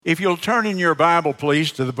If you'll turn in your Bible,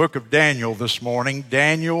 please, to the book of Daniel this morning,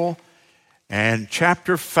 Daniel and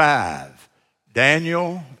chapter 5.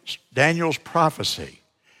 Daniel's prophecy,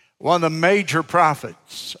 one of the major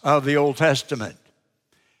prophets of the Old Testament.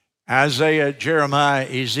 Isaiah, Jeremiah,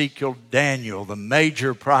 Ezekiel, Daniel, the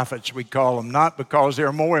major prophets we call them, not because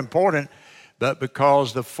they're more important, but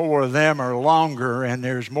because the four of them are longer and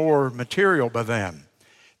there's more material by them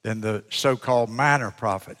than the so-called minor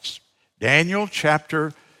prophets. Daniel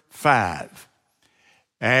chapter 5.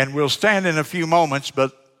 And we'll stand in a few moments,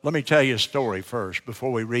 but let me tell you a story first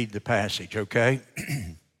before we read the passage, okay?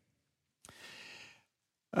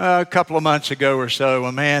 A couple of months ago or so,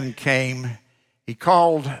 a man came. He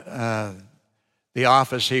called the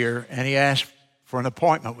office here, and he asked for an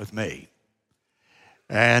appointment with me.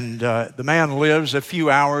 And the man lives a few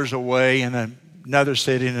hours away in another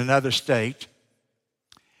city, in another state.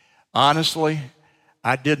 Honestly,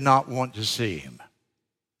 I did not want to see him.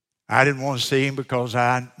 I didn't want to see him because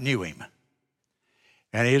I knew him.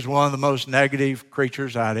 And he was one of the most negative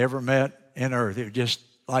creatures I'd ever met in earth. It was just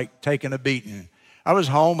like taking a beating. I was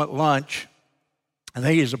home at lunch. I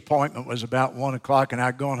think his appointment was about 1 o'clock, and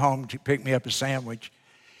I'd gone home to pick me up a sandwich.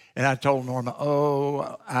 And I told Norma,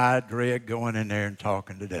 I dread going in there and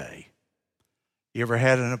talking today. You ever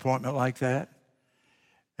had an appointment like that?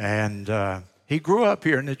 And he grew up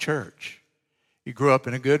here in the church. He grew up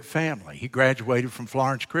in a good family. He graduated from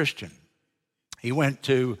Florence Christian. He went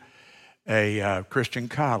to a Christian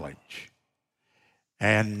college.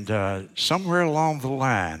 And somewhere along the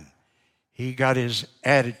line, he got his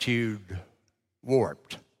attitude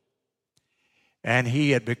warped. And he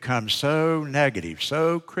had become so negative,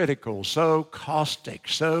 so critical, so caustic,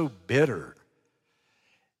 so bitter.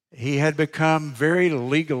 He had become very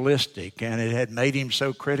legalistic, and it had made him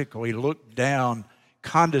so critical. He looked down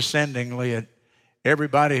condescendingly at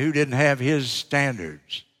everybody who didn't have his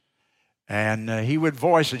standards. And he would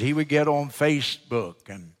voice it. He would get on Facebook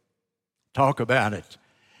and talk about it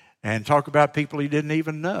and talk about people he didn't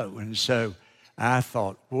even know. And so I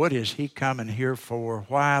thought, what is he coming here for?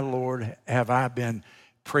 Why, Lord, have I been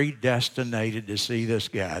predestinated to see this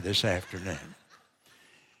guy this afternoon?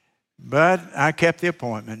 But I kept the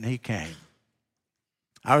appointment, and he came.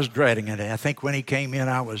 I was dreading it. I think when he came in,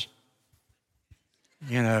 I was,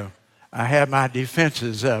 I had my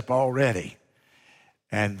defenses up already.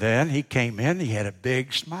 And then he came in, he had a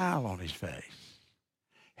big smile on his face.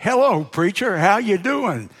 "Hello, preacher, how you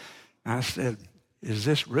doing?" I said, "Is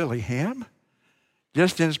this really him?"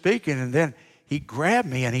 Just in speaking, and then he grabbed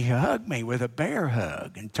me and he hugged me with a bear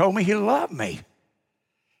hug and told me he loved me.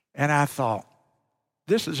 And I thought,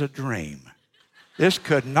 this is a dream. This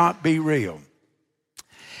could not be real.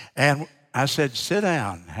 And I said, "Sit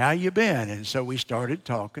down. How you been?" And so we started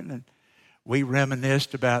talking, and we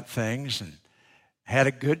reminisced about things and had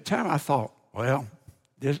a good time. I thought, well,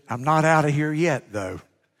 I'm not out of here yet, though.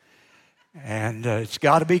 And it's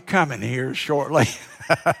got to be coming here shortly.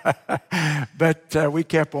 But we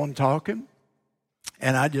kept on talking,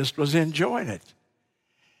 and I just was enjoying it.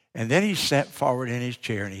 And then he sat forward in his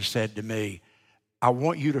chair, and he said to me, "I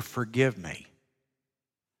want you to forgive me."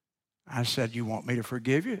 I said, "You want me to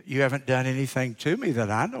forgive you? You haven't done anything to me that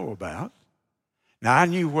I know about." Now, I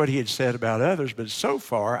knew what he had said about others, but so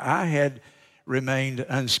far I had remained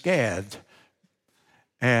unscathed.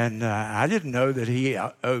 And I didn't know that he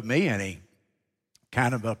owed me any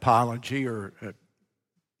kind of apology or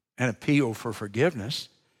an appeal for forgiveness.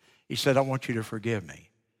 He said, "I want you to forgive me."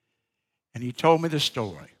 And he told me the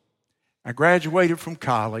story. I graduated from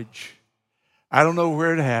college. I don't know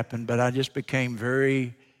where it happened, but I just became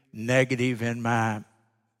very negative in my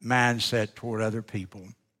mindset toward other people.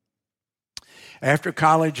 After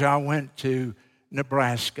college, I went to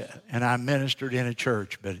Nebraska, and I ministered in a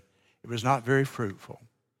church, but it was not very fruitful.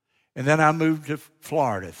 And then I moved to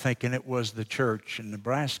Florida, thinking it was the church in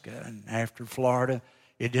Nebraska. And after Florida,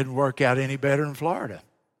 it didn't work out any better in Florida.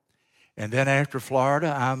 And then after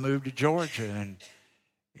Florida, I moved to Georgia, and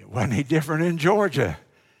it wasn't any different in Georgia.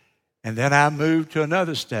 And then I moved to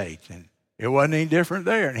another state, and it wasn't any different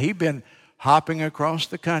there. And he'd been hopping across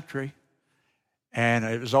the country, and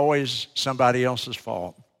it was always somebody else's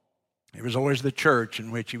fault. It was always the church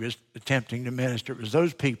in which he was attempting to minister. It was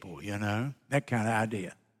those people, that kind of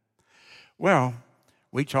idea. Well,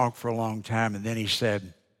 we talked for a long time, and then he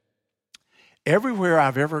said, "Everywhere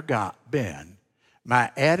I've ever been,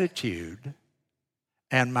 my attitude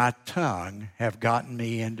and my tongue have gotten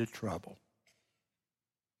me into trouble."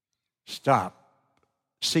 Stop.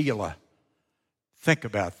 Selah. Think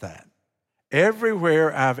about that.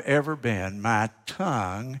 Everywhere I've ever been, my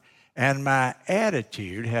tongue and my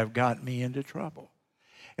attitude have gotten me into trouble.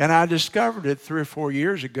 And I discovered it 3 or 4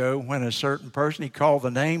 years ago when a certain person, he called the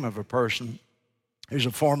name of a person who's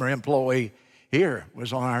a former employee here,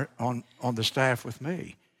 was on the staff with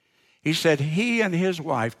me. He said he and his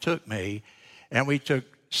wife took me, and we took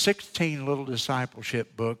 16 little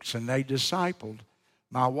discipleship books, and they discipled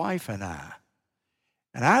my wife and I.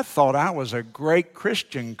 And I thought I was a great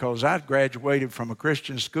Christian because I'd graduated from a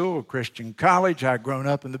Christian school, a Christian college. I'd grown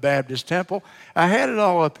up in the Baptist temple. I had it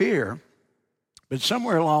all up here. But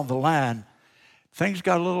somewhere along the line, things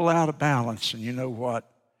got a little out of balance. And you know what?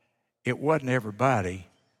 It wasn't everybody.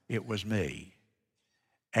 It was me.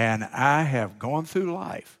 And I have gone through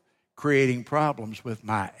life creating problems with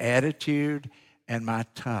my attitude and my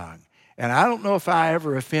tongue. And I don't know if I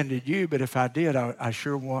ever offended you, but if I did, I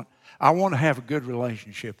want to have a good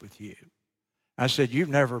relationship with you. I said, you've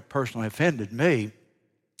never personally offended me.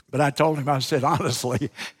 But I told him, I said,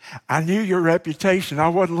 honestly, I knew your reputation. I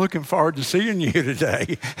wasn't looking forward to seeing you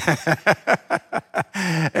today.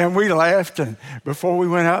 And we laughed, and before we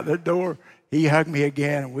went out the door, he hugged me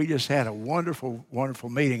again, and we just had a wonderful, wonderful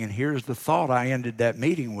meeting. And here's the thought I ended that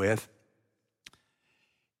meeting with.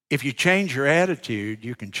 If you change your attitude,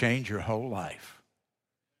 you can change your whole life.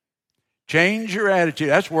 Change your attitude.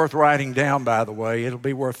 That's worth writing down, by the way. It'll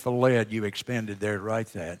be worth the lead you expended there to write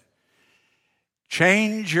that.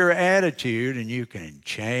 Change your attitude, and you can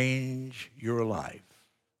change your life.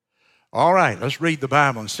 All right, let's read the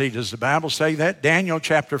Bible and see, does the Bible say that? Daniel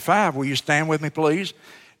chapter 5. Will you stand with me, please?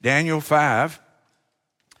 Daniel 5.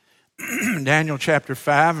 Daniel chapter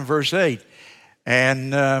 5 and verse 8.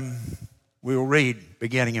 And we'll read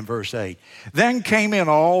beginning in verse 8. Then came in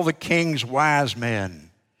all the king's wise men,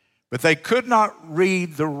 but they could not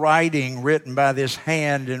read the writing written by this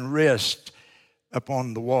hand and wrist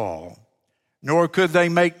upon the wall, nor could they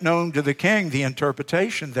make known to the king the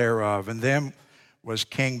interpretation thereof. And then was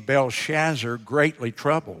King Belshazzar greatly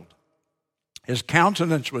troubled. His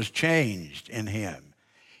countenance was changed in him.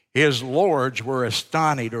 His lords were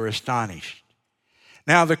astonished.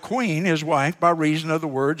 Now the queen, his wife, by reason of the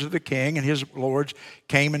words of the king and his lords,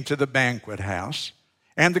 came into the banquet house.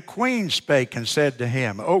 And the queen spake and said to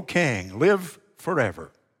him, O king, live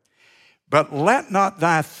forever. But let not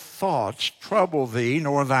thy thoughts trouble thee,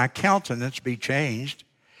 nor thy countenance be changed.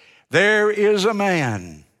 There is a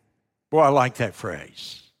man. Boy, I like that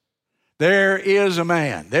phrase. There is a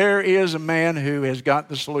man. There is a man who has got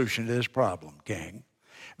the solution to this problem, king.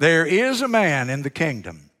 There is a man in the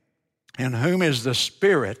kingdom in whom is the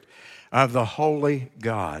spirit of the holy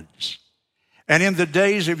gods. And in the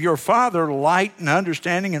days of your father, light and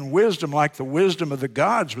understanding and wisdom like the wisdom of the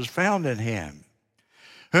gods was found in him,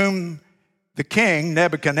 whom the king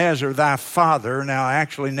Nebuchadnezzar, thy father, now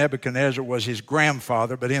actually Nebuchadnezzar was his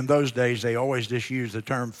grandfather, but in those days they always just used the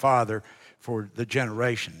term father for the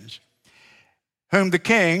generations, whom the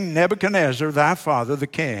king Nebuchadnezzar, thy father, the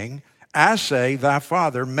king, I say thy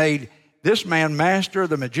father, made this man master of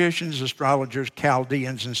the magicians, astrologers,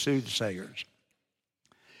 Chaldeans, and soothsayers.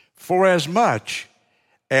 For as much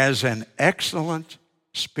as an excellent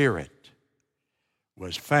spirit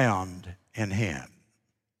was found in him.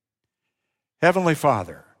 Heavenly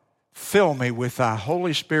Father, fill me with thy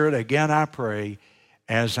Holy Spirit again, I pray,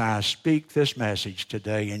 as I speak this message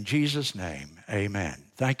today. In Jesus' name, amen.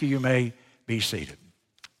 Thank you. You may be seated.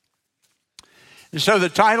 And so the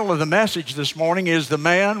title of the message this morning is The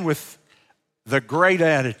Man with the Great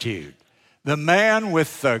Attitude. The Man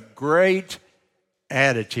with the Great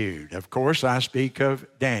Attitude. Of course, I speak of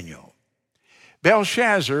Daniel.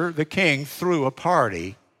 Belshazzar, the king, threw a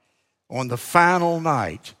party on the final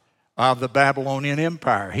night of the Babylonian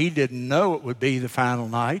Empire. He didn't know it would be the final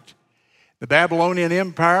night. The Babylonian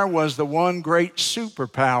Empire was the one great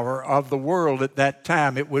superpower of the world at that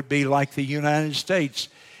time. It would be like the United States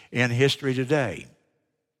in history today.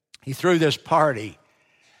 He threw this party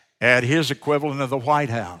at his equivalent of the White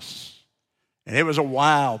House. And it was a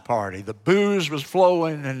wild party. The booze was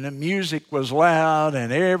flowing and the music was loud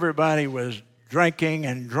and everybody was drinking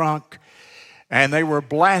and drunk. And they were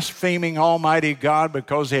blaspheming Almighty God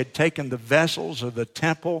because they had taken the vessels of the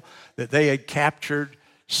temple that they had captured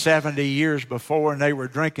 70 years before, and they were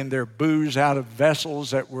drinking their booze out of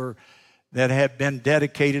vessels that had been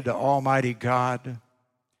dedicated to Almighty God.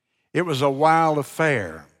 It was a wild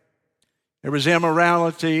affair. There was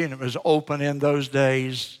immorality, and it was open in those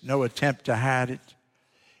days, no attempt to hide it.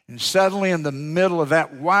 And suddenly in the middle of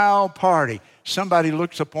that wild party, somebody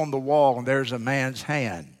looks up on the wall, and there's a man's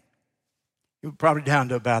hand. It was probably down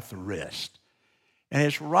to about the wrist. And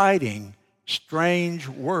it's writing strange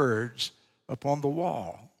words upon the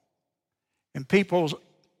wall. And people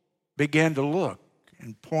began to look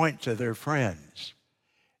and point to their friends.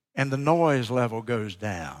 and the noise level goes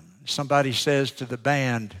down. Somebody says to the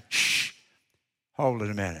band, shh, hold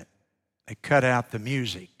it a minute. They cut out the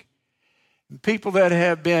music. And people that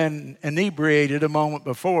have been inebriated a moment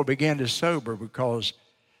before begin to sober because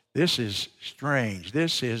this is strange.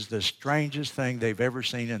 This is the strangest thing they've ever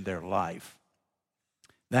seen in their life.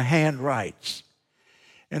 The hand writes.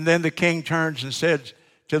 And then the king turns and says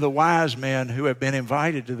to the wise men who have been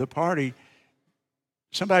invited to the party,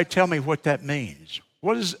 somebody tell me what that means.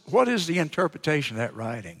 What is the interpretation of that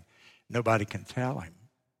writing? Nobody can tell him.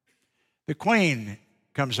 The queen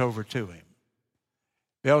comes over to him.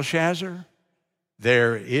 Belshazzar,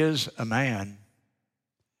 there is a man.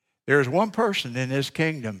 There is one person in this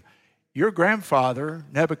kingdom. Your grandfather,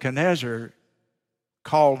 Nebuchadnezzar,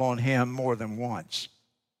 called on him more than once,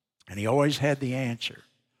 and he always had the answer.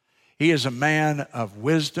 He is a man of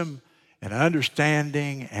wisdom and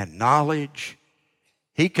understanding and knowledge.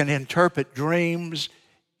 He can interpret dreams.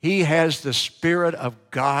 He has the Spirit of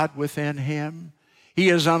God within him. He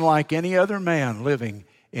is unlike any other man living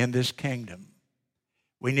in this kingdom.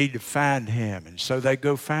 We need to find him, and so they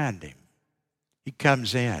go find him. He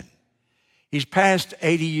comes in. He's past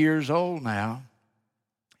 80 years old now.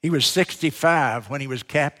 He was 65 when he was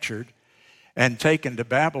captured and taken to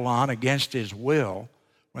Babylon against his will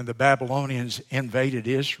when the Babylonians invaded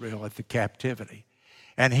Israel at the captivity.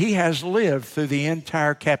 And he has lived through the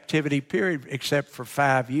entire captivity period except for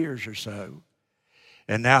 5 years or so.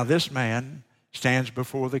 And now this man stands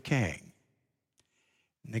before the king.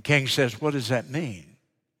 And the king says, what does that mean?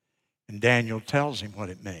 And Daniel tells him what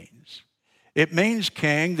it means. It means,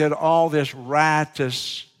 king, that all this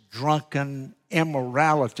riotous, drunken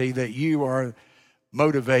immorality that you are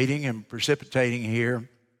motivating and precipitating here,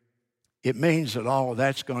 it means that all of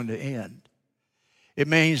that's going to end. It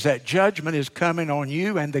means that judgment is coming on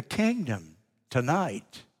you and the kingdom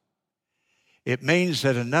tonight. It means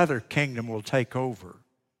that another kingdom will take over.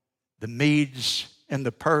 The Medes and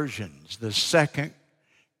the Persians, the second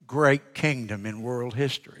great kingdom in world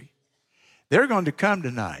history. They're going to come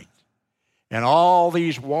tonight. And all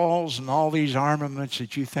these walls and all these armaments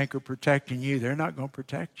that you think are protecting you, they're not going to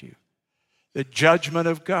protect you. The judgment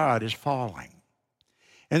of God is falling.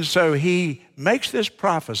 And so he makes this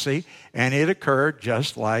prophecy, and it occurred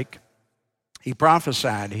just like he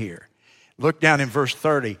prophesied here. Look down in verse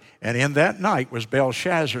 30. And in that night was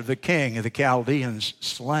Belshazzar, the king of the Chaldeans,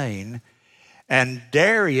 slain. And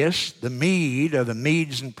Darius, the Mede of the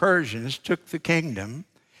Medes and Persians, took the kingdom,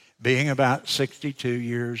 being about 62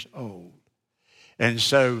 years old. And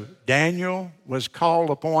so Daniel was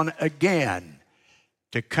called upon again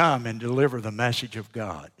to come and deliver the message of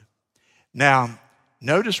God. Now,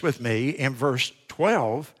 notice with me in verse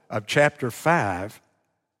 12 of chapter 5,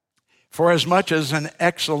 for as much as an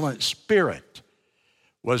excellent spirit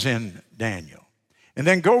was in Daniel. And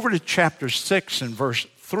then go over to chapter 6 and verse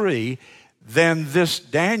 3, then this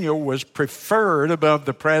Daniel was preferred above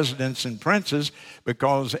the presidents and princes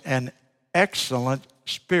because an excellent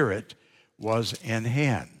spirit was in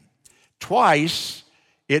him. Twice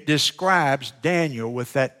it describes Daniel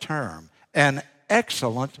with that term. An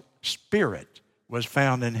excellent spirit was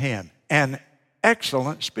found in him. An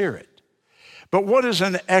excellent spirit. But what does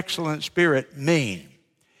an excellent spirit mean?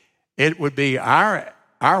 It would be our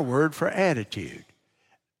word for attitude.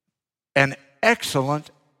 An excellent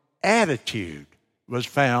attitude was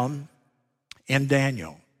found in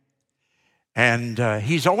Daniel. And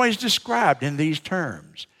he's always described in these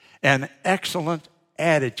terms. An excellent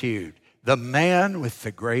attitude. The man with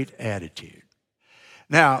the great attitude.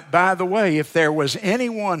 Now, by the way, if there was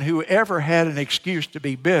anyone who ever had an excuse to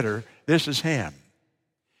be bitter, this is him.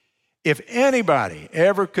 If anybody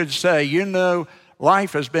ever could say, you know,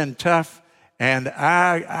 life has been tough and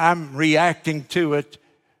I'm reacting to it,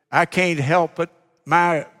 I can't help it,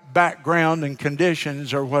 my background and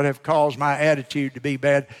conditions are what have caused my attitude to be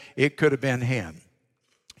bad, it could have been him.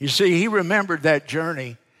 You see, he remembered that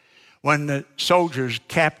journey when the soldiers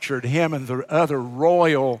captured him and the other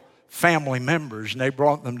royal family members, and they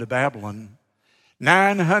brought them to Babylon.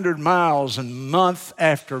 900 miles and month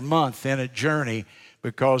after month in a journey,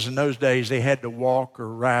 because in those days they had to walk or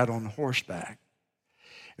ride on horseback.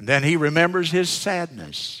 And then he remembers his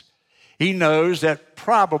sadness. He knows that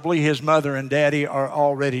probably his mother and daddy are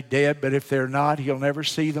already dead, but if they're not, he'll never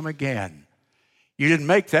see them again. You didn't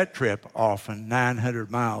make that trip often, 900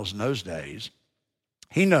 miles in those days.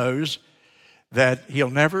 He knows that he'll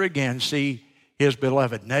never again see his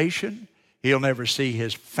beloved nation. He'll never see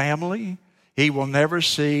his family. He will never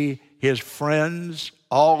see his friends.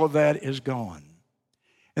 All of that is gone.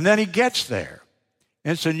 And then he gets there.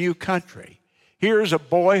 It's a new country. Here's a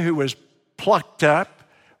boy who was plucked up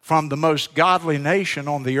from the most godly nation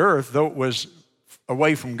on the earth, though it was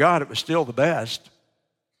away from God, it was still the best.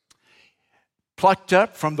 Plucked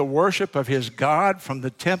up from the worship of his God, from the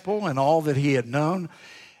temple and all that he had known.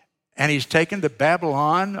 And he's taken to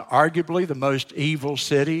Babylon, arguably the most evil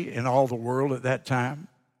city in all the world at that time.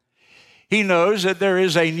 He knows that there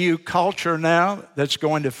is a new culture now that's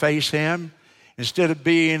going to face him. Instead of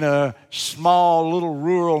being a small little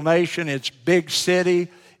rural nation, it's big city,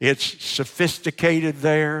 it's sophisticated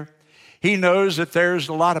there. He knows that there's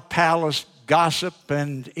a lot of palace gossip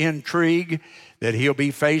and intrigue that he'll be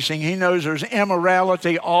facing. He knows there's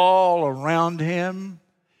immorality all around him.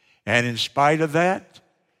 And in spite of that,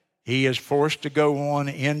 he is forced to go on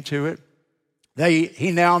into it.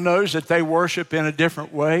 He now knows that they worship in a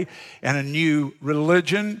different way, and a new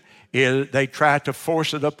religion, they try to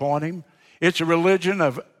force it upon him. It's a religion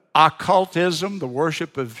of occultism, the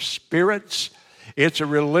worship of spirits. It's a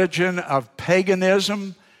religion of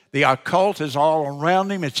paganism. The occult is all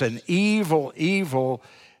around him. It's an evil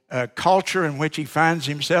culture in which he finds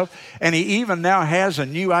himself. And he even now has a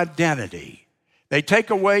new identity. They take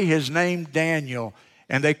away his name Daniel,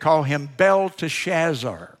 and they call him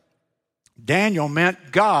Belteshazzar. Daniel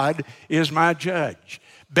meant God is my judge.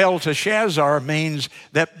 Belteshazzar means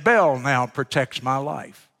that Bel now protects my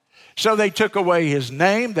life. So they took away his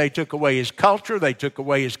name, they took away his culture, they took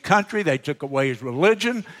away his country, they took away his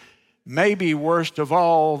religion. Maybe worst of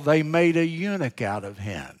all, they made a eunuch out of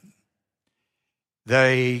him.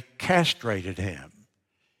 They castrated him.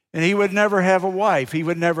 And he would never have a wife. He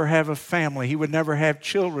would never have a family. He would never have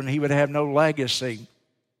children. He would have no legacy,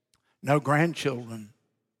 no grandchildren.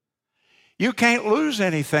 You can't lose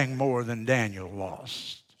anything more than Daniel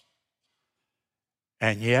lost.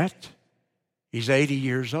 And yet, he's 80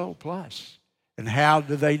 years old plus. And how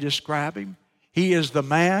do they describe him? He is the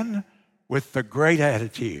man with the great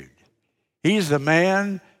attitude. He's the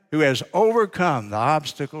man who has overcome the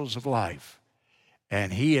obstacles of life.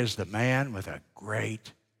 And he is the man with a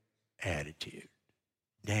great attitude.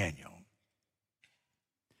 Daniel.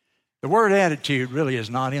 The word attitude really is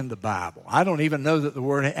not in the Bible. I don't even know that the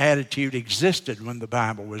word attitude existed when the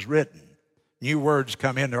Bible was written. New words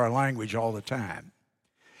come into our language all the time.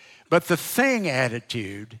 But the thing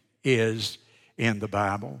attitude is in the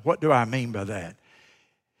Bible. What do I mean by that?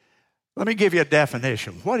 Let me give you a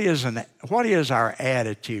definition. What is our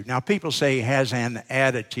attitude? Now, people say he has an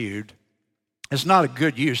attitude. It's not a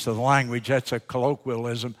good use of the language. That's a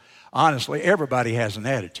colloquialism. Honestly, everybody has an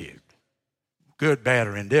attitude. Good, bad,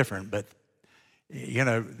 or indifferent, but,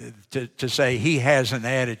 to say he has an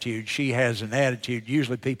attitude, she has an attitude,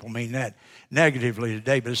 usually people mean that negatively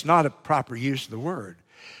today, but it's not a proper use of the word.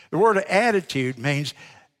 The word attitude means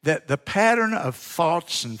that the pattern of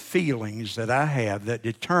thoughts and feelings that I have that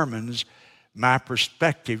determines my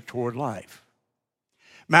perspective toward life.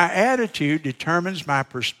 My attitude determines my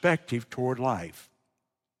perspective toward life.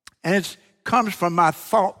 And it comes from my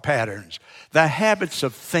thought patterns, the habits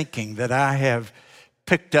of thinking that I have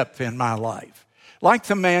picked up in my life. Like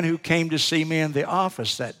the man who came to see me in the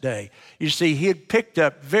office that day. You see, he had picked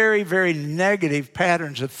up very, very negative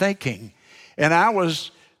patterns of thinking. And I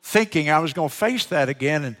was thinking I was going to face that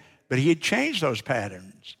again, but he had changed those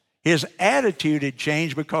patterns. His attitude had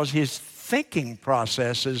changed because his thinking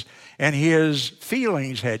processes and his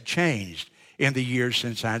feelings had changed in the years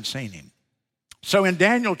since I'd seen him. So in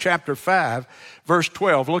Daniel chapter 5, verse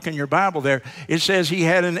 12, look in your Bible there, it says he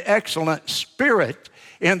had an excellent spirit.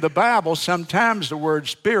 In the Bible, sometimes the word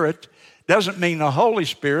spirit doesn't mean the Holy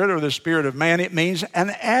Spirit or the Spirit of man. It means an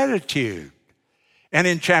attitude. And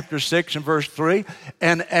in chapter 6 and verse 3,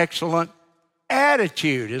 an excellent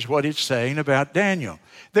attitude is what it's saying about Daniel.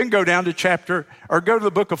 Then go down to go to the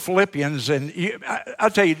book of Philippians, and I'll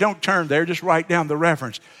tell you, don't turn there, just write down the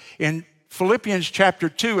reference. In Philippians chapter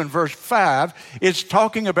 2 and verse 5, it's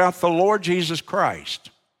talking about the Lord Jesus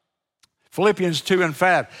Christ. Philippians 2 and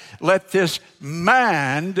 5, let this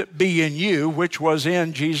mind be in you, which was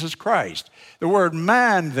in Jesus Christ. The word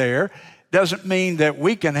mind there doesn't mean that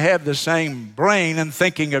we can have the same brain and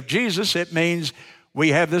thinking of Jesus. It means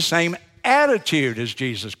we have the same attitude as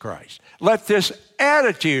Jesus Christ. Let this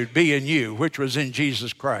attitude be in you, which was in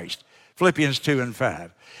Jesus Christ. Philippians 2 and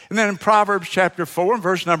 5. And then in Proverbs chapter 4 and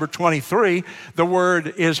verse number 23, the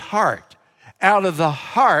word is heart. Out of the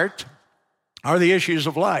heart are the issues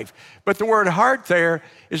of life. But the word heart there,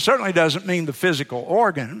 it certainly doesn't mean the physical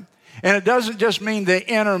organ. And it doesn't just mean the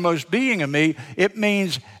innermost being of me. It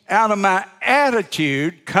means out of my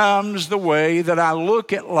attitude comes the way that I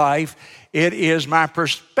look at life. It is my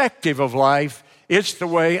perspective of life. It's the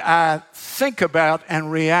way I think about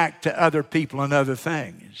and react to other people and other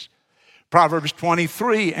things. Proverbs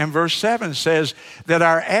 23 and verse 7 says that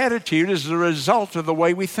our attitude is the result of the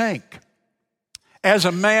way we think. As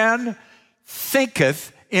a man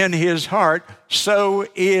thinketh in his heart, so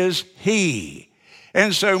is he.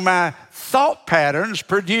 And so my thought patterns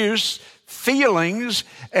produce feelings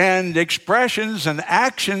and expressions and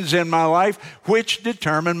actions in my life which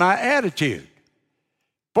determine my attitude.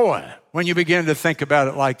 Boy, when you begin to think about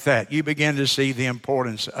it like that, you begin to see the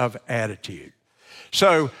importance of attitude.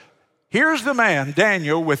 So here's the man,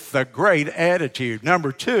 Daniel, with the great attitude.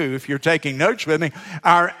 Number 2, if you're taking notes with me,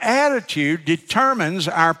 our attitude determines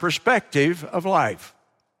our perspective of life.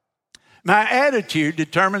 My attitude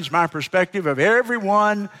determines my perspective of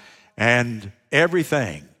everyone and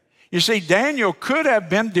everything. You see, Daniel could have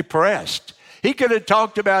been depressed. He could have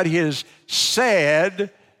talked about his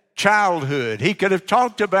sad childhood. He could have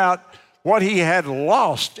talked about what he had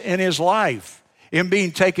lost in his life in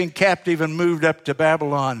being taken captive and moved up to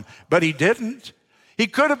Babylon, but he didn't. He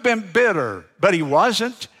could have been bitter, but he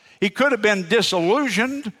wasn't. He could have been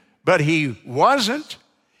disillusioned, but he wasn't.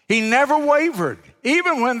 He never wavered.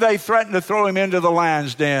 Even when they threatened to throw him into the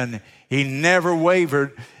lion's den, he never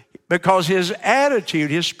wavered because his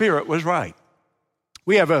attitude, his spirit was right.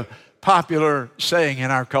 We have a popular saying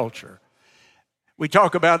in our culture. We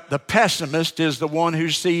talk about the pessimist is the one who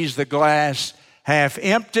sees the glass half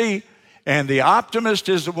empty, and the optimist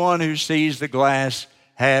is the one who sees the glass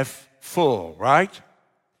half full, right?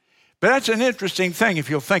 But that's an interesting thing if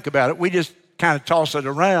you'll think about it. We just kind of toss it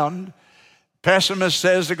around. Pessimist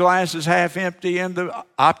says the glass is half empty, and the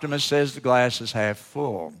optimist says the glass is half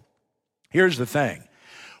full. Here's the thing.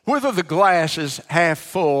 Whether the glass is half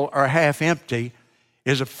full or half empty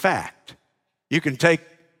is a fact. You can take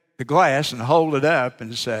the glass and hold it up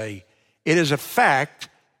and say, it is a fact,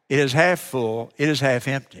 it is half full, it is half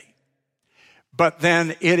empty. But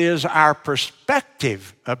then it is our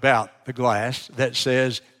perspective about the glass that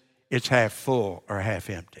says it's half full or half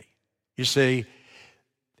empty. You see,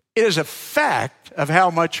 it is a fact of how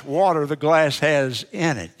much water the glass has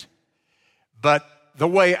in it. But the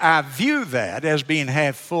way I view that as being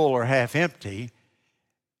half full or half empty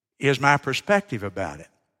is my perspective about it.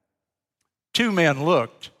 2 men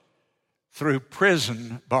looked through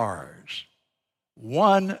prison bars.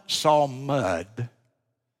 One saw mud,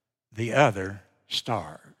 the other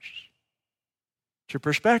stars. It's your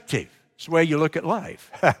perspective. It's the way you look at life.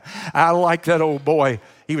 I like that old boy.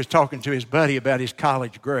 He was talking to his buddy about his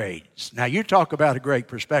college grades. Now, you talk about a great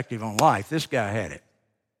perspective on life. This guy had it.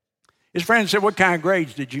 His friend said, what kind of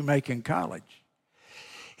grades did you make in college?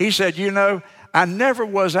 He said, I never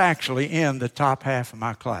was actually in the top half of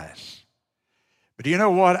my class. But you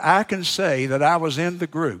know what? I can say that I was in the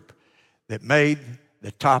group that made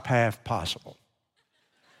the top half possible.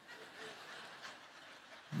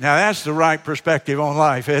 Now, that's the right perspective on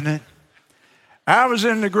life, isn't it? I was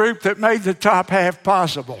in the group that made the top half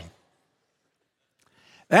possible.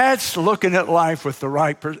 That's looking at life with the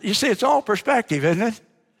right perspective. You see, it's all perspective, isn't it?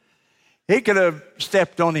 He could have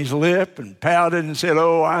stepped on his lip and pouted and said,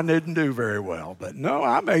 I didn't do very well. But no,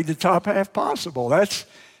 I made the top half possible. That's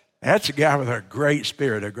a guy with a great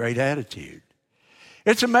spirit, a great attitude.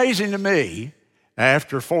 It's amazing to me,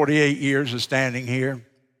 after 48 years of standing here,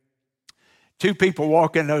 2 people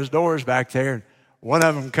walk in those doors back there. One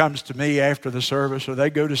of them comes to me after the service, or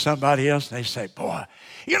they go to somebody else, and they say, boy,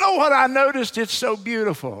 you know what I noticed? It's so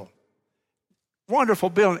beautiful.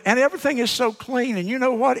 Wonderful building. And everything is so clean. And you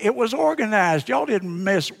know what? It was organized. Y'all didn't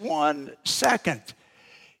miss 1 second.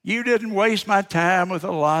 You didn't waste my time with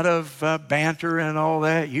a lot of banter and all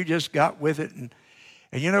that. You just got with it. And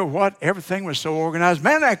you know what? Everything was so organized.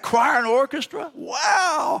 Man, that choir and orchestra,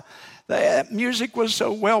 wow. That music was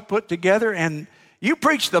so well put together. And you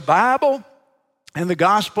preached the Bible and the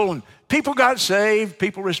gospel, and people got saved.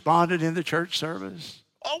 People responded in the church service.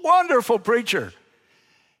 A wonderful preacher.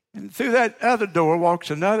 And through that other door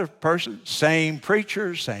walks another person, same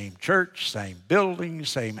preacher, same church, same building,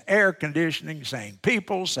 same air conditioning, same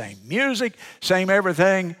people, same music, same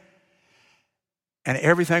everything. And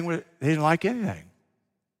everything, they didn't like anything.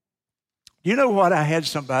 You know what? I had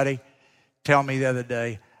somebody tell me the other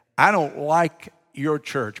day, I don't like your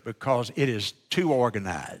church because it is too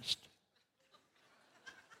organized.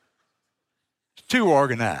 It's too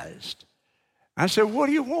organized. I said, what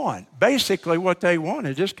do you want? Basically, what they want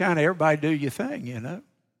is just kind of everybody do your thing,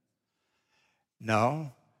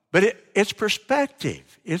 No, but it's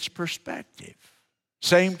perspective. It's perspective.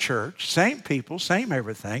 Same church, same people, same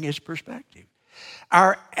everything. It's perspective.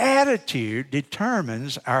 Our attitude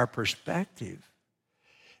determines our perspective.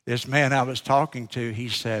 This man I was talking to, he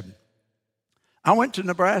said, I went to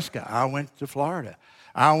Nebraska. I went to Florida.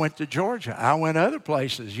 I went to Georgia. I went other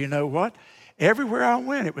places. You know what? Everywhere I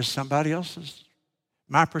went, it was somebody else's.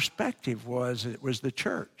 My perspective was it was the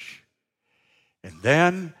church. And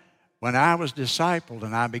then when I was discipled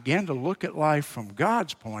and I began to look at life from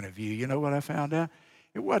God's point of view, you know what I found out?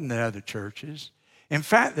 It wasn't the other churches. In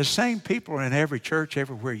fact, the same people are in every church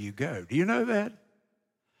everywhere you go. Do you know that?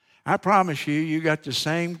 I promise you, you got the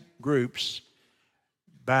same groups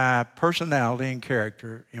by personality and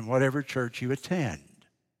character in whatever church you attend.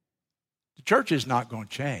 The church is not going to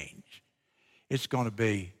change. It's going to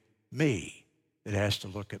be me that has to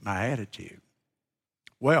look at my attitude.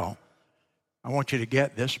 Well, I want you to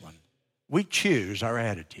get this one. We choose our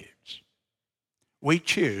attitudes. We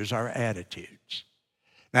choose our attitudes.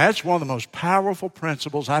 Now, that's one of the most powerful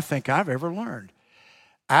principles I think I've ever learned.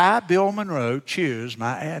 I, Bill Monroe, choose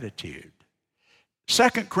my attitude. 2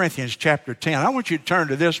 Corinthians chapter 10. I want you to turn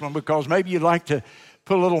to this one because maybe you'd like to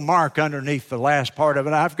put a little mark underneath the last part of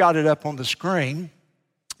it. I've got it up on the screen,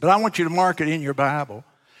 but I want you to mark it in your Bible.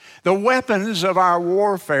 The weapons of our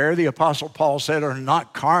warfare, the Apostle Paul said, are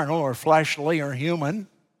not carnal or fleshly or human,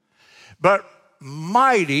 but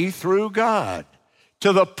mighty through God,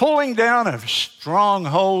 to the pulling down of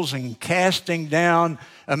strongholds and casting down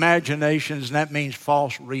imaginations, and that means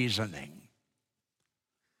false reasoning.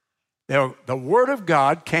 The Word of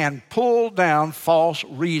God can pull down false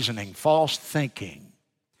reasoning, false thinking,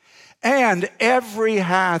 and every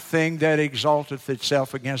high thing that exalteth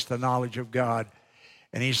itself against the knowledge of God.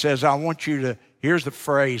 And he says, I want you to, here's the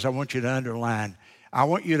phrase I want you to underline. I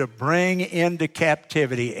want you to bring into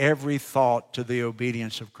captivity every thought to the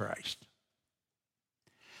obedience of Christ.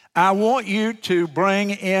 I want you to bring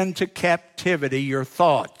into captivity your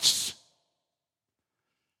thoughts.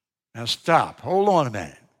 Now stop. Hold on a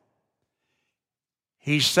minute.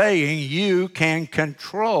 He's saying you can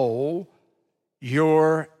control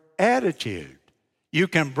your attitude. You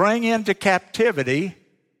can bring into captivity,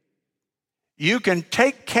 you can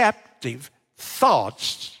take captive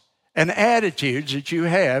thoughts and attitudes that you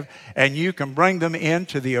have, and you can bring them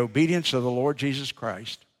into the obedience of the Lord Jesus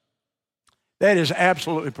Christ. That is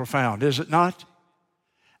absolutely profound, is it not?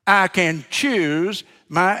 I can choose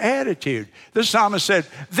my attitude. The psalmist said,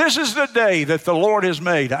 this is the day that the Lord has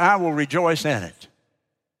made. I will rejoice in it.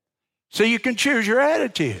 So you can choose your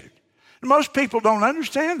attitude. Most people don't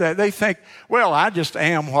understand that. They think, well, I just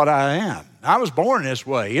am what I am. I was born this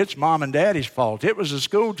way. It's mom and daddy's fault. It was the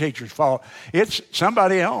school teacher's fault. It's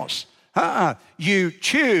somebody else. You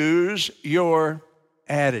choose your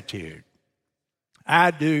attitude.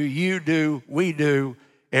 I do, you do, we do,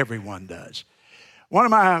 everyone does.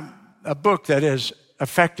 A book that has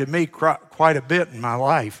affected me quite a bit in my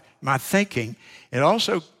life, my thinking, and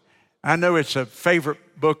also I know it's a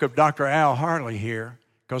favorite book of Dr. Al Hartley here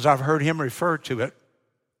because I've heard him refer to it.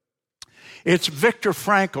 It's Viktor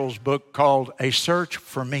Frankl's book called A Search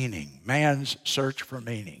for Meaning, Man's Search for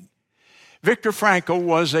Meaning. Viktor Frankl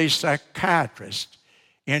was a psychiatrist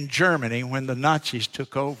in Germany when the Nazis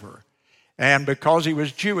took over. And because he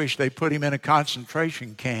was Jewish, they put him in a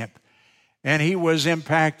concentration camp. And he was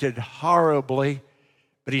impacted horribly,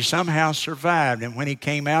 but he somehow survived. And when he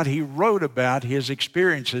came out, he wrote about his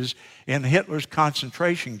experiences in Hitler's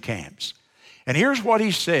concentration camps. And here's what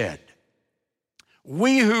he said.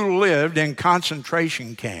 We who lived in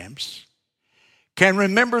concentration camps can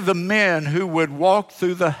remember the men who would walk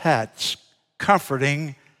through the huts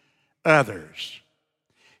comforting others,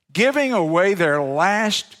 giving away their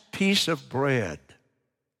last piece of bread.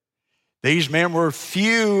 These men were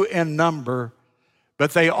few in number,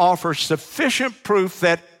 but they offer sufficient proof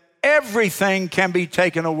that everything can be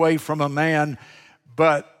taken away from a man,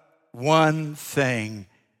 but one thing,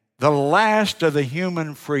 the last of the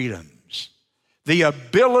human freedoms, the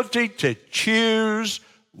ability to choose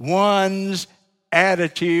one's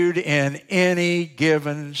attitude in any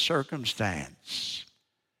given circumstance.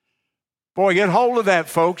 Boy, get hold of that,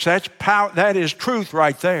 folks. That is truth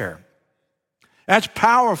right there. That's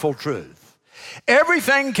powerful truth.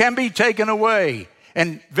 Everything can be taken away.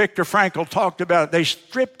 And Viktor Frankl talked about it. They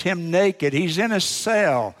stripped him naked. He's in a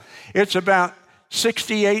cell. It's about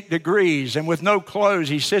 68 degrees, and with no clothes,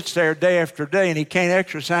 he sits there day after day, and he can't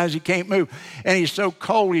exercise, he can't move. And he's so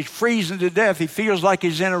cold, he's freezing to death. He feels like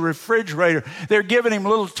he's in a refrigerator. They're giving him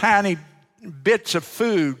little tiny bits of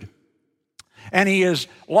food. And he has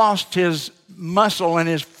lost his muscle and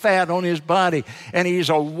his fat on his body. And he's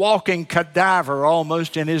a walking cadaver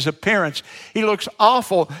almost in his appearance. He looks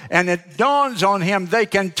awful. And it dawns on him, they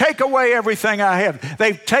can take away everything I have.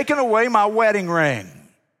 They've taken away my wedding ring,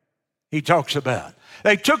 he talks about.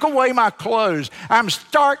 They took away my clothes. I'm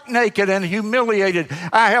stark naked and humiliated.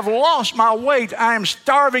 I have lost my weight. I am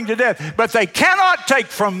starving to death. But they cannot take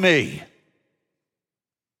from me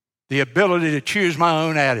the ability to choose my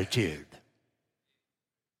own attitude.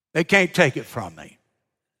 They can't take it from me.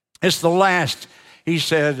 It's the last, he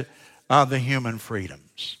said, of the human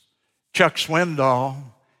freedoms. Chuck Swindoll,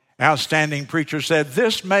 outstanding preacher, said,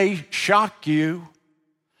 this may shock you,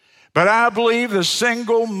 but I believe the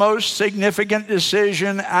single most significant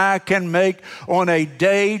decision I can make on a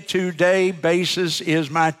day-to-day basis is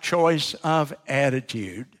my choice of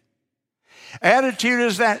attitude. Attitude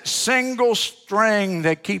is that single string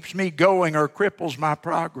that keeps me going or cripples my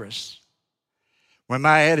progress. When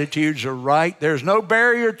my attitudes are right, there's no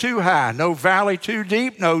barrier too high, no valley too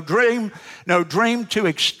deep, no dream too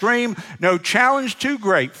extreme, no challenge too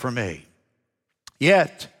great for me.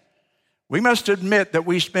 Yet, we must admit that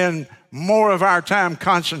we spend more of our time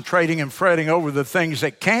concentrating and fretting over the things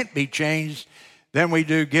that can't be changed than we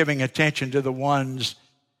do giving attention to the ones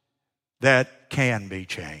that can be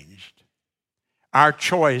changed. Our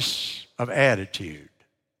choice of attitude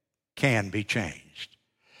can be changed.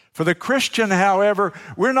 For the Christian, however,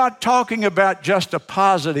 we're not talking about just a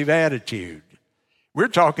positive attitude. We're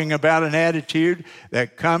talking about an attitude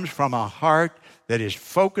that comes from a heart that is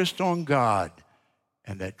focused on God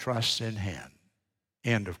and that trusts in Him.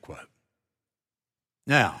 End of quote.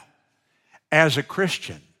 Now, as a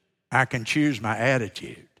Christian, I can choose my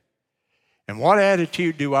attitude. And what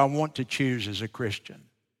attitude do I want to choose as a Christian?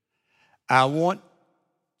 I want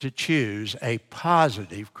to choose a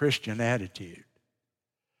positive Christian attitude.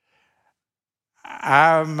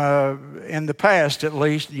 In the past, at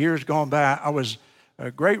least, years gone by, I was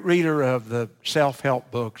a great reader of the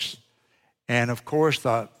self-help books. And of course,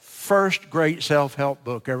 the first great self-help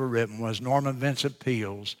book ever written was Norman Vincent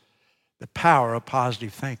Peale's The Power of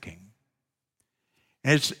Positive Thinking.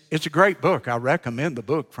 And it's a great book. I recommend the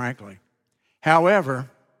book, frankly. However,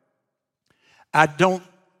 I don't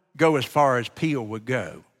go as far as Peale would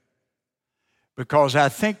go, because I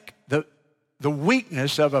think the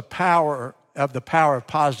weakness of the power of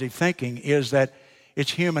positive thinking is that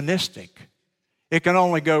it's humanistic. It can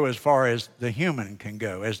only go as far as the human can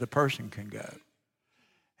go, as the person can go.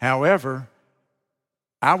 However,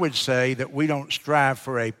 I would say that we don't strive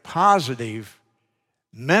for a positive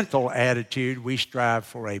mental attitude. We strive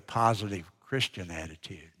for a positive Christian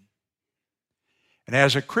attitude. And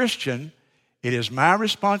as a Christian, it is my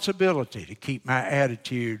responsibility to keep my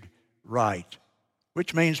attitude right.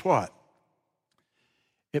 Which means what?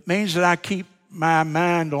 It means that I keep my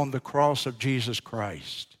mind on the cross of Jesus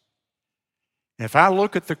Christ. And if I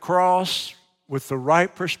look at the cross with the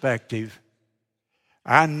right perspective,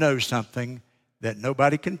 I know something that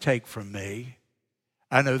nobody can take from me.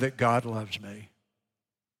 I know that God loves me.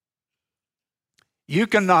 You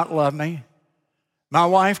cannot love me. My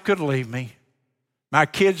wife could leave me. My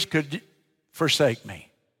kids could forsake me.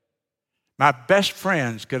 My best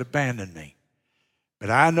friends could abandon me. But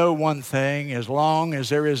I know one thing, as long as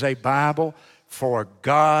there is a Bible, for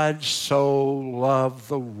God so loved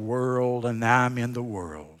the world, and I'm in the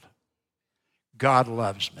world. God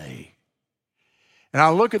loves me. And I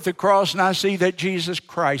look at the cross and I see that Jesus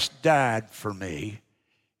Christ died for me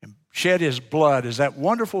and shed His blood, as that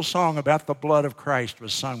wonderful song about the blood of Christ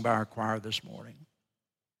was sung by our choir this morning.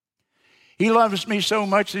 He loves me so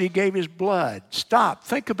much that He gave His blood. Stop.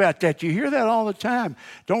 Think about that. You hear that all the time.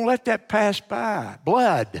 Don't let that pass by.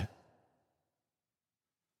 Blood.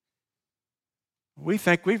 We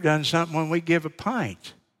think we've done something when we give a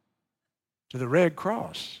pint to the Red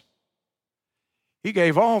Cross. He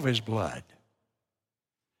gave all of His blood,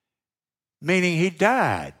 meaning He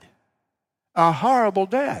died a horrible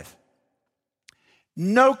death.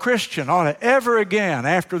 No Christian ought to ever again,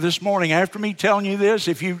 after this morning, after me telling you this,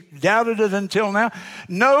 if you doubted it until now,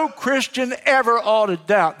 no Christian ever ought to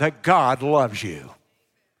doubt that God loves you.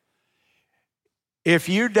 If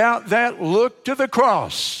you doubt that, look to the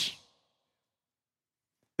cross.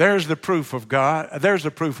 There's the proof of God. There's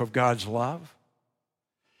the proof of God's love.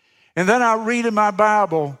 And then I read in my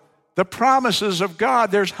Bible the promises of God.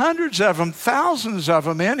 There's hundreds of them, thousands of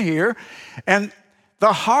them in here. And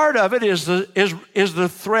the heart of it is the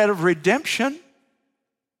thread of redemption.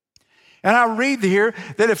 And I read here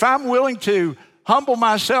that if I'm willing to humble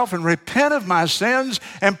myself and repent of my sins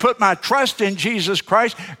and put my trust in Jesus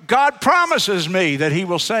Christ, God promises me that He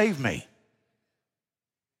will save me.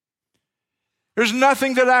 There's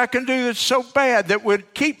nothing that I can do that's so bad that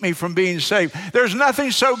would keep me from being saved. There's nothing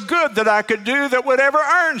so good that I could do that would ever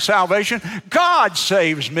earn salvation. God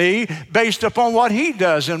saves me based upon what He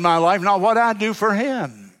does in my life, not what I do for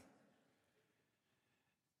Him.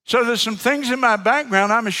 So there's some things in my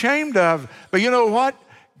background I'm ashamed of. But you know what?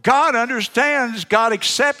 God understands. God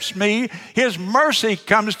accepts me. His mercy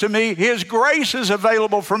comes to me. His grace is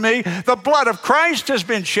available for me. The blood of Christ has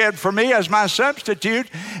been shed for me as my substitute.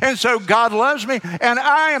 And so God loves me. And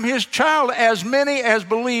I am His child. As many as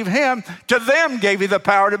believe Him, to them gave He the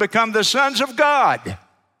power to become the sons of God.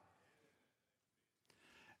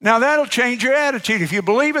 Now that'll change your attitude if you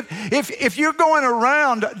believe it. If you're going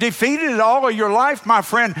around defeated all of your life, my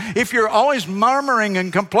friend, if you're always murmuring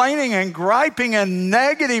and complaining and griping and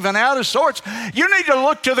negative and out of sorts, you need to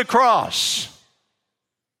look to the cross.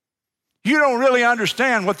 You don't really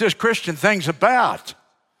understand what this Christian thing's about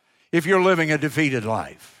if you're living a defeated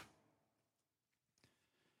life.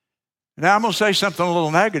 Now I'm going to say something a little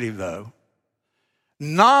negative though.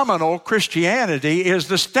 Nominal Christianity is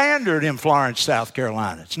the standard in Florence, South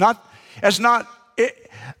Carolina.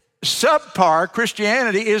 Subpar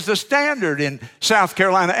Christianity is the standard in South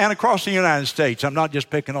Carolina and across the United States. I'm not just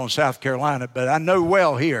picking on South Carolina, but I know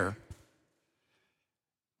well here.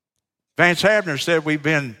 Vance Havner said we've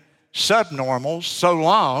been subnormal so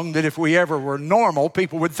long that if we ever were normal,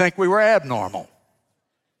 people would think we were abnormal.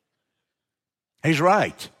 He's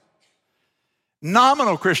right.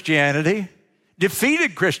 Nominal Christianity,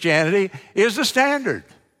 defeated Christianity is the standard.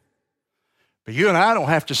 But you and I don't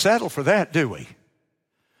have to settle for that, do we?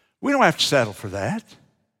 We don't have to settle for that.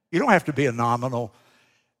 You don't have to be a nominal,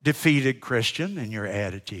 defeated Christian in your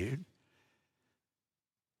attitude.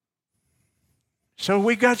 So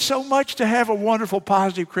we got so much to have a wonderful,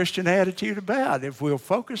 positive Christian attitude about if we'll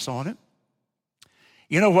focus on it.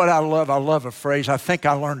 You know what I love? I love a phrase. I think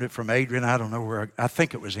I learned it from Adrian. I don't know where. I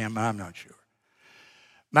think it was him. I'm not sure.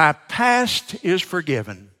 My past is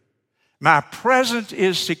forgiven, my present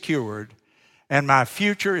is secured, and my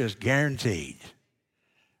future is guaranteed.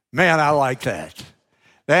 Man, I like that.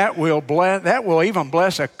 That will even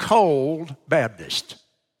bless a cold Baptist.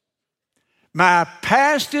 My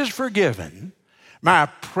past is forgiven, my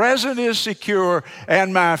present is secure,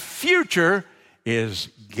 and my future is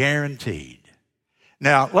guaranteed.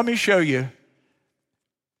 Now, let me show you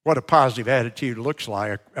what a positive attitude looks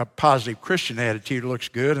like. A positive Christian attitude looks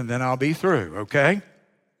good, and then I'll be through, okay?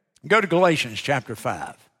 Go to Galatians chapter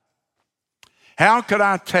 5. How could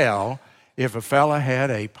I tell if a fella had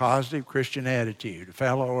a positive Christian attitude, a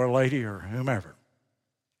fellow or a lady or whomever?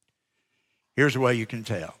 Here's the way you can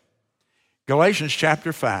tell. Galatians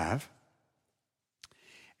chapter 5,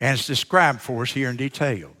 and it's described for us here in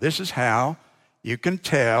detail. This is how you can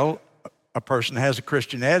tell a person has a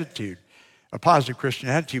Christian attitude. A positive Christian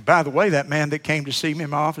attitude. By the way, that man that came to see me in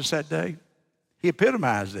my office that day, he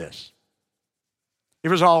epitomized this. It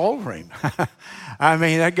was all over him. I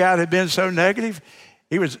mean, that guy had been so negative,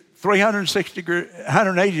 he was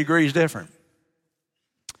 180 degrees different.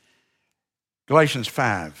 Galatians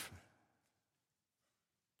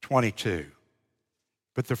 5:22.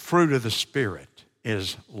 But the fruit of the Spirit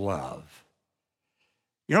is love.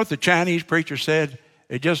 You know what the Chinese preacher said?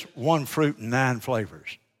 It's just one fruit and 9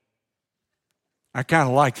 flavors. I kind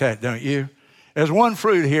of like that, don't you? There's one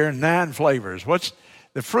fruit here and 9 flavors.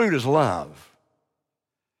 The fruit is love.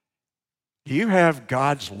 Do you have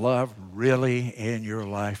God's love really in your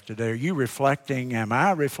life today? Are you reflecting? Am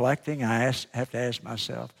I reflecting? I have to ask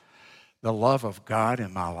myself, the love of God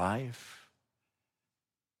in my life?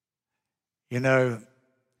 You know,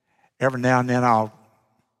 every now and then I'll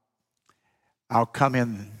come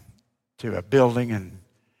in to a building and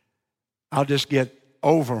I'll just get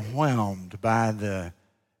overwhelmed by the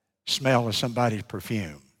smell of somebody's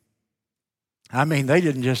perfume. I mean, they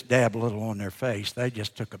didn't just dab a little on their face. They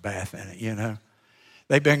just took a bath in it, you know.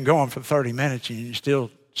 They've been going for 30 minutes and you still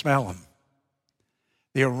smell them.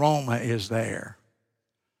 The aroma is there.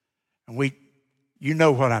 And you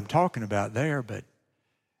know what I'm talking about there, but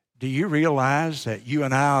do you realize that you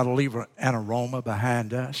and I ought to leave an aroma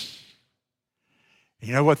behind us?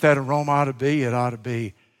 You know what that aroma ought to be? It ought to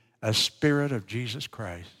be a spirit of Jesus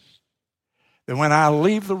Christ. That when I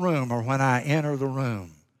leave the room or when I enter the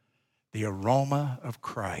room, the aroma of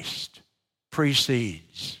Christ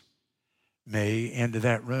precedes me into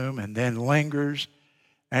that room and then lingers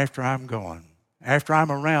after I'm gone, after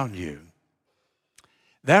I'm around you.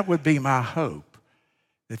 That would be my hope,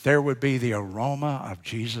 that there would be the aroma of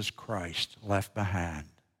Jesus Christ left behind.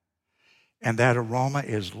 And that aroma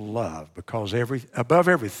is love, because above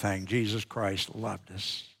everything, Jesus Christ loved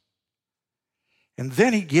us. And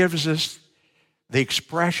then he gives us the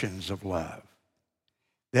expressions of love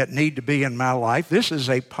that need to be in my life. This is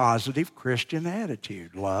a positive Christian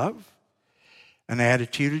attitude. Love, an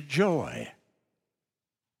attitude of joy,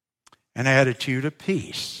 an attitude of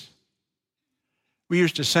peace. We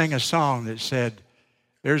used to sing a song that said,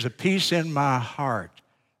 There's a peace in my heart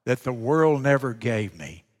that the world never gave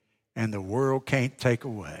me, and the world can't take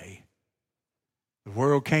away. The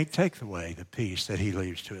world can't take away the peace that he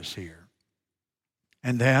leaves to us here.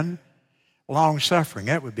 And then, long-suffering,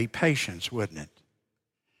 that would be patience, wouldn't it?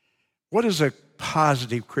 What is a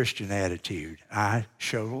positive Christian attitude? I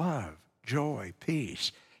show love, joy,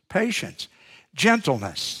 peace, patience,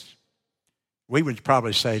 gentleness. We would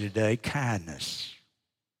probably say today, kindness.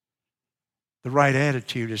 The right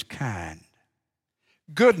attitude is kind.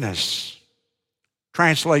 Goodness.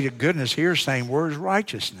 Translated goodness here, same word as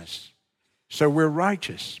righteousness. So we're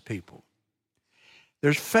righteous people.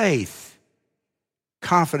 There's faith,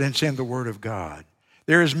 confidence in the Word of God.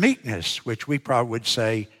 There is meekness, which we probably would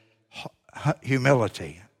say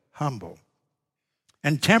humility, humble.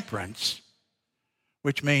 And temperance,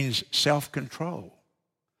 which means self-control.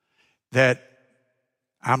 That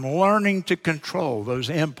I'm learning to control those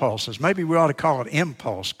impulses. Maybe we ought to call it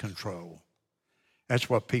impulse control. That's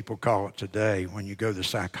what people call it today when you go to the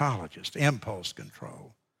psychologist, impulse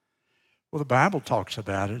control. Well, the Bible talks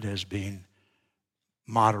about it as being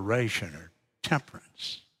moderation or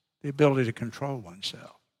temperance, the ability to control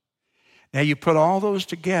oneself. Now, you put all those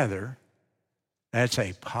together, that's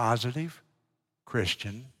a positive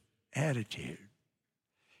Christian attitude.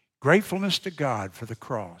 Gratefulness to God for the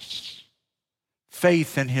cross,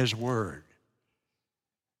 faith in His Word,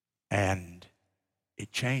 and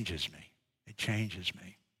it changes me. It changes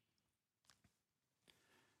me.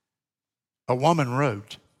 A woman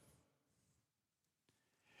wrote,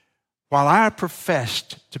 while I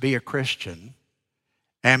professed to be a Christian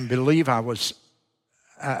and believe I was,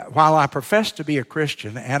 while I professed to be a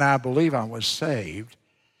Christian and I believe I was saved,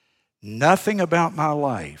 nothing about my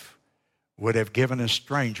life would have given a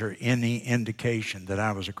stranger any indication that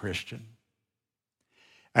I was a Christian.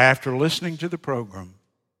 After listening to the program,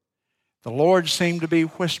 the Lord seemed to be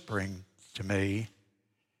whispering to me,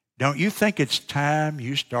 don't you think it's time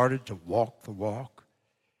you started to walk the walk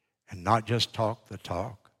and not just talk the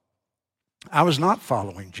talk? I was not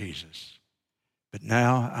following Jesus, but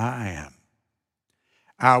now I am.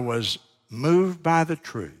 I was moved by the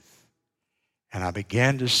truth, and I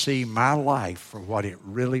began to see my life for what it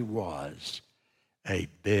really was, a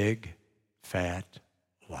big, fat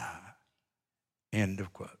lie. End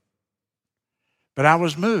of quote. But I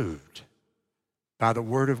was moved by the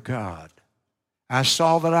Word of God. I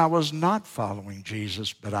saw that I was not following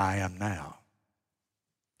Jesus, but I am now.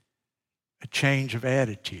 A change of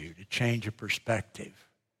attitude, a change of perspective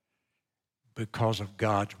because of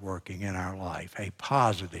God's working in our life, a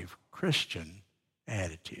positive Christian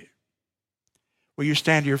attitude. Will you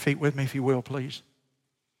stand to your feet with me, if you will, please?